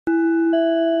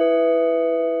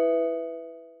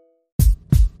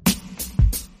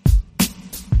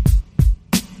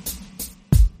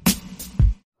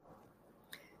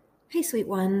Hey, sweet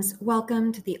ones.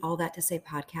 Welcome to the All That to Say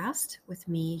podcast with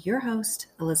me, your host,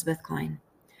 Elizabeth Klein.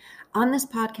 On this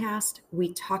podcast,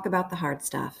 we talk about the hard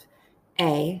stuff.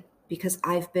 A, because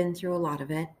I've been through a lot of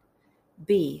it.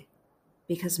 B,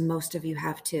 because most of you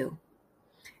have too.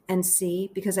 And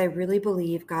C, because I really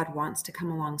believe God wants to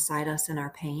come alongside us in our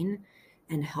pain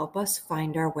and help us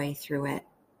find our way through it.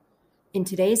 In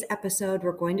today's episode,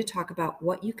 we're going to talk about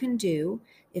what you can do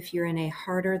if you're in a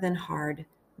harder than hard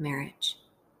marriage.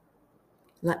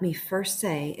 Let me first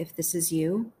say, if this is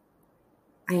you,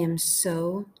 I am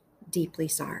so deeply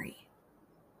sorry.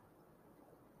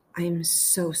 I am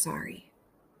so sorry.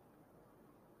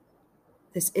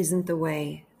 This isn't the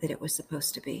way that it was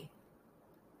supposed to be.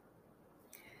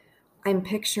 I'm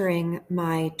picturing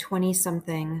my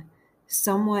 20-something,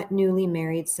 somewhat newly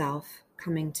married self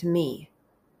coming to me,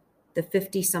 the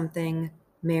 50-something,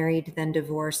 married, then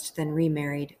divorced, then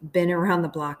remarried, been around the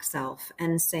block self,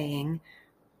 and saying,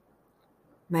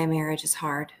 my marriage is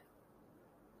hard.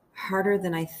 Harder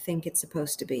than I think it's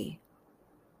supposed to be.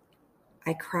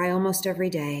 I cry almost every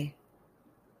day.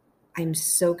 I'm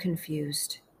so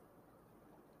confused.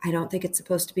 I don't think it's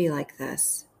supposed to be like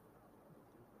this.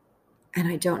 And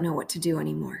I don't know what to do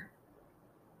anymore.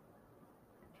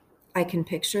 I can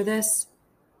picture this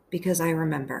because I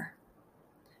remember.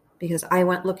 Because I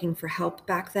went looking for help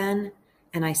back then,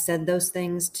 and I said those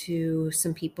things to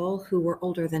some people who were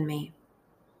older than me.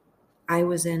 I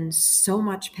was in so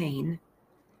much pain,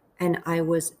 and I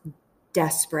was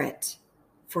desperate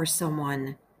for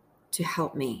someone to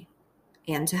help me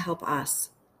and to help us.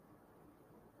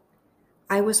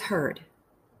 I was heard,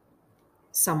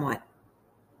 somewhat.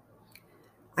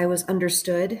 I was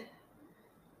understood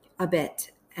a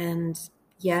bit, and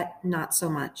yet not so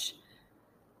much.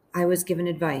 I was given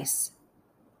advice,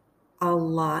 a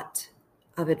lot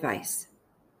of advice.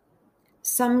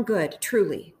 Some good,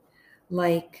 truly,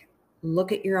 like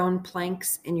look at your own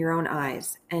planks in your own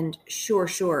eyes. And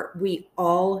sure, we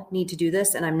all need to do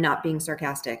this, and I'm not being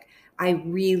sarcastic. I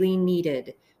really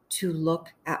needed to look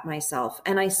at myself,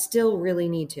 and I still really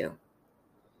need to.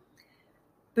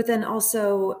 But then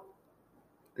also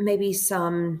maybe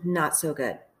some not so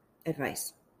good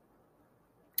advice.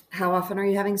 How often are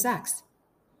you having sex?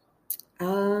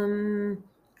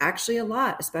 Actually a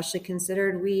lot, especially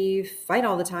considered we fight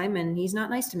all the time and he's not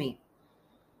nice to me.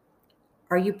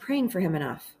 Are you praying for him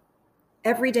enough?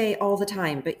 Every day, all the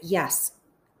time, but yes,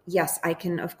 I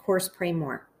can of course pray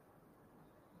more.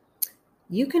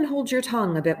 You can hold your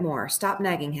tongue a bit more. Stop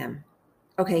nagging him.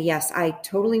 Okay, yes, I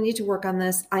totally need to work on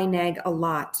this. I nag a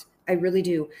lot. I really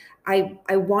do. I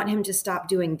want him to stop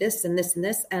doing this and this and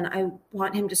this, and I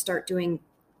want him to start doing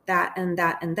that and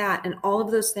that and that. And all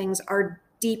of those things are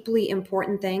deeply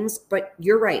important things, but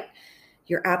you're right.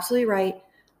 You're absolutely right.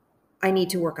 I need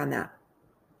to work on that.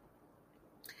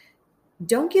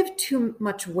 Don't give too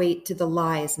much weight to the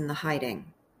lies and the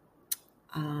hiding.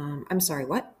 I'm sorry,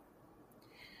 what?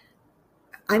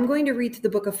 I'm going to read through the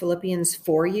book of Philippians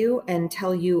for you and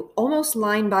tell you almost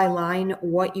line by line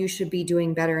what you should be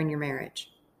doing better in your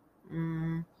marriage.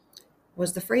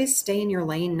 Was the phrase stay in your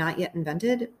lane not yet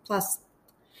invented? Plus,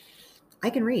 I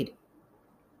can read.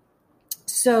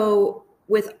 So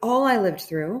with all I lived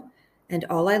through and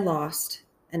all I lost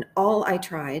and all I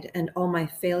tried and all my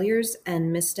failures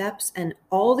and missteps and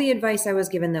all the advice I was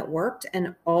given that worked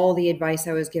and all the advice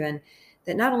I was given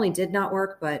that not only did not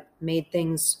work but made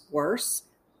things worse,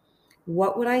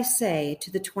 what would I say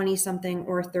to the 20-something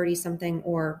or 30-something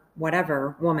or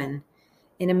whatever woman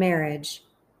in a marriage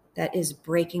that is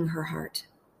breaking her heart?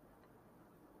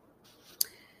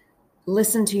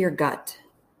 Listen to your gut.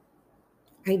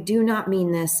 I do not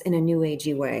mean this in a new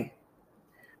agey way.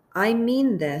 I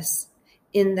mean this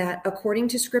in that, according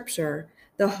to Scripture,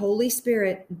 the Holy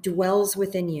Spirit dwells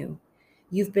within you.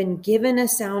 You've been given a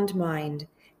sound mind,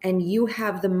 and you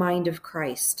have the mind of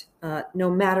Christ, no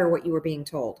matter what you were being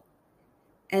told.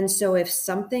 And so if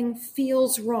something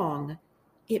feels wrong,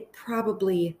 it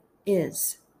probably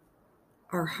is.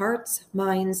 Our hearts,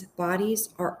 minds, bodies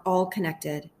are all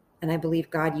connected, and I believe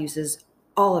God uses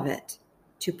all of it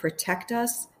to protect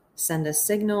us, send us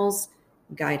signals,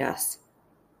 guide us.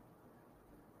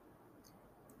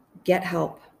 Get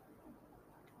help.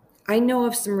 I know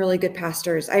of some really good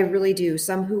pastors, I really do,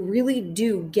 some who really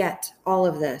do get all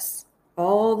of this,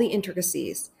 all the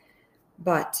intricacies,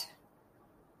 but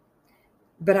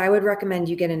I would recommend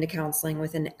you get into counseling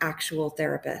with an actual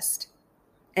therapist.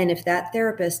 And if that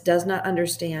therapist does not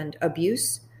understand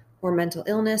abuse or mental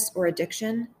illness or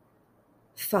addiction,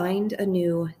 find a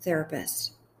new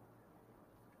therapist.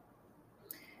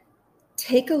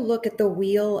 Take a look at the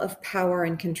wheel of power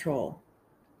and control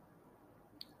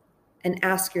and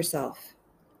ask yourself,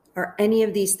 Are any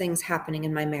of these things happening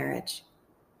in my marriage?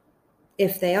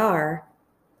 If they are,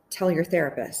 tell your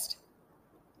therapist.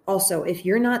 Also, if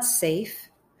you're not safe,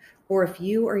 or if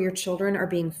you or your children are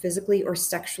being physically or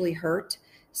sexually hurt,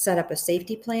 set up a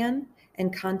safety plan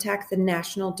and contact the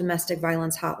National Domestic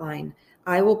Violence Hotline.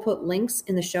 I will put links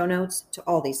in the show notes to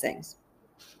all these things.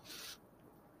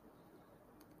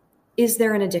 Is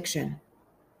there an addiction?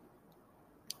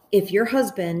 If your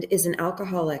husband is an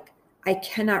alcoholic, I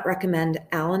cannot recommend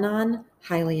Al-Anon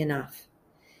highly enough.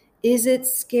 Is it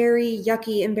scary,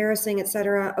 yucky, embarrassing,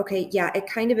 etc.? Okay, yeah, it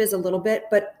kind of is a little bit,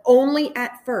 but only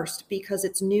at first because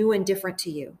it's new and different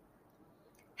to you.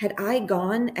 Had I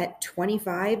gone at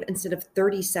 25 instead of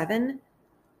 37,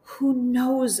 who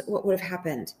knows what would have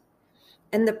happened?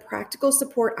 And the practical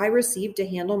support I received to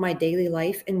handle my daily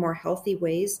life in more healthy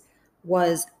ways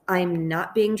was, I'm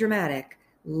not being dramatic,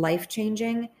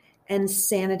 life-changing, and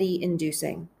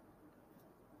sanity-inducing.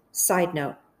 Side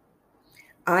note,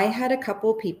 I had a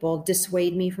couple people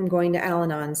dissuade me from going to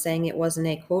Al-Anon, saying it wasn't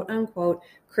a quote-unquote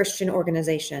Christian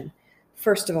organization.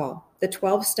 First of all, the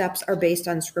 12 steps are based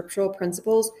on scriptural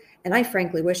principles, and I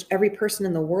frankly wish every person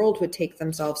in the world would take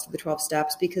themselves to the 12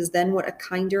 steps, because then what a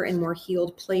kinder and more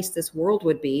healed place this world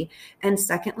would be. And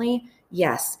secondly,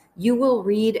 yes, you will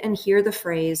read and hear the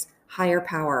phrase higher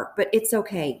power, but it's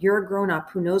okay. You're a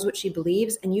grown-up who knows what she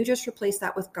believes, and you just replace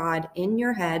that with God in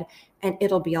your head, and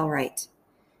it'll be all right.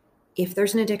 If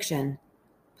there's an addiction,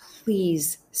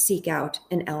 please seek out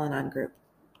an Al-Anon group.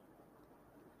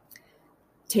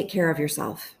 Take care of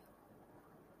yourself.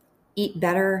 Eat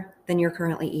better than you're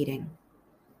currently eating.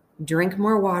 Drink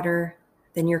more water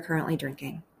than you're currently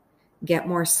drinking. Get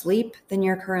more sleep than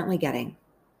you're currently getting.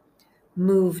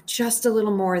 Move just a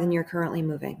little more than you're currently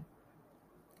moving.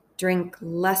 Drink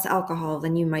less alcohol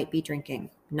than you might be drinking.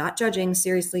 Not judging,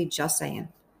 seriously, just saying.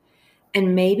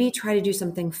 And maybe try to do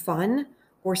something fun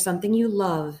or something you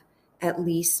love at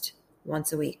least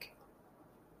once a week.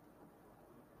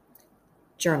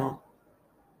 Journal.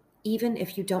 Even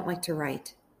if you don't like to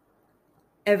write.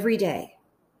 Every day,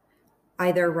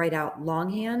 either write out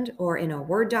longhand or in a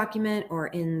Word document or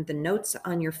in the notes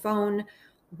on your phone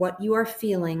what you are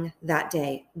feeling that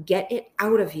day. Get it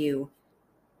out of you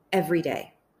every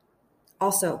day.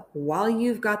 Also, while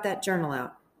you've got that journal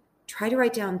out, try to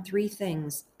write down 3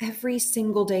 things every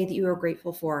single day that you are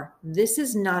grateful for. This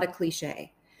is not a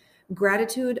cliche.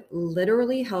 Gratitude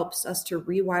literally helps us to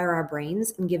rewire our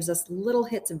brains and gives us little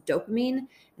hits of dopamine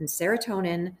and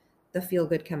serotonin, the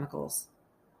feel-good chemicals.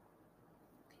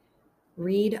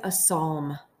 Read a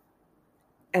psalm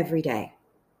every day.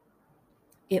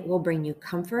 It will bring you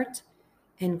comfort,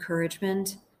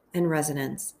 encouragement, and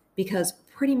resonance, because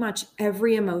pretty much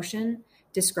every emotion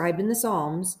described in the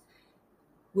Psalms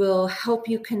will help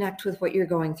you connect with what you're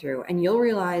going through. And you'll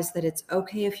realize that it's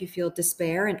okay if you feel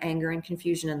despair and anger and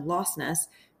confusion and lostness,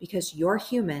 because you're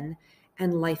human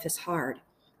and life is hard.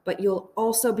 But you'll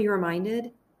also be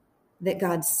reminded that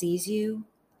God sees you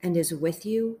and is with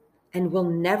you and will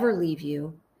never leave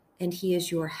you, and He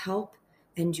is your help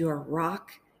and your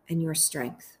rock and your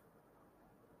strength.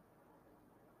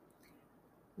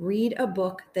 Read a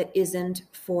book that isn't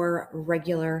for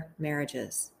regular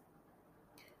marriages.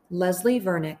 Leslie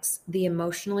Vernick's The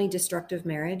Emotionally Destructive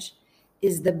Marriage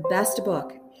is the best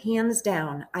book, hands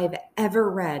down, I've ever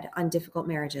read on difficult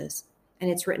marriages, and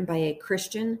it's written by a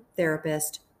Christian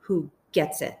therapist who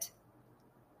gets it.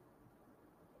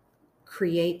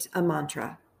 Create a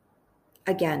mantra.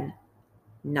 Again,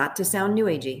 not to sound new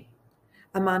agey.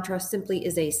 A mantra simply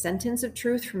is a sentence of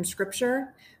truth from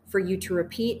scripture for you to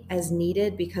repeat as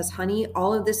needed, because, honey,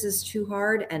 all of this is too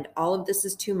hard and all of this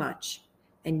is too much.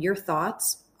 And your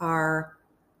thoughts are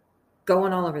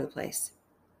going all over the place.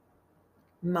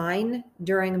 Mine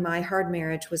during my hard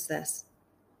marriage was this: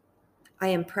 I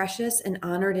am precious and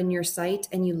honored in your sight,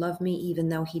 and you love me even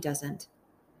though he doesn't.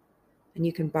 And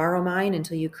you can borrow mine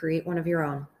until you create one of your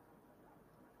own.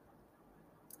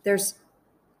 There's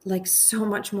like so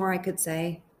much more I could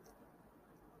say,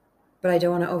 but I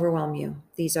don't want to overwhelm you.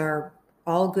 These are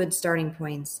all good starting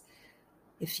points.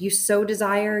 If you so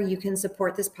desire, you can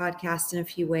support this podcast in a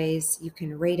few ways. You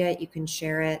can rate it, you can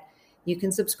share it, you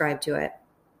can subscribe to it.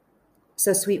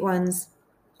 So, sweet ones,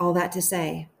 all that to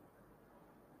say,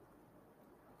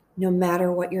 no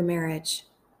matter what your marriage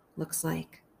looks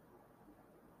like,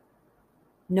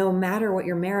 no matter what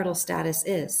your marital status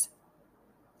is,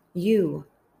 you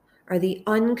are the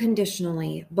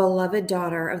unconditionally beloved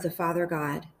daughter of the Father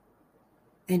God,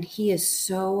 and He is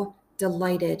so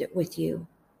delighted with you.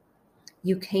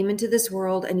 You came into this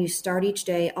world and you start each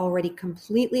day already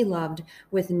completely loved,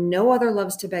 with no other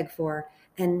loves to beg for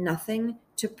and nothing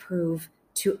to prove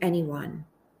to anyone.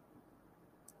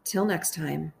 Till next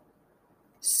time,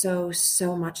 so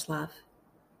much love.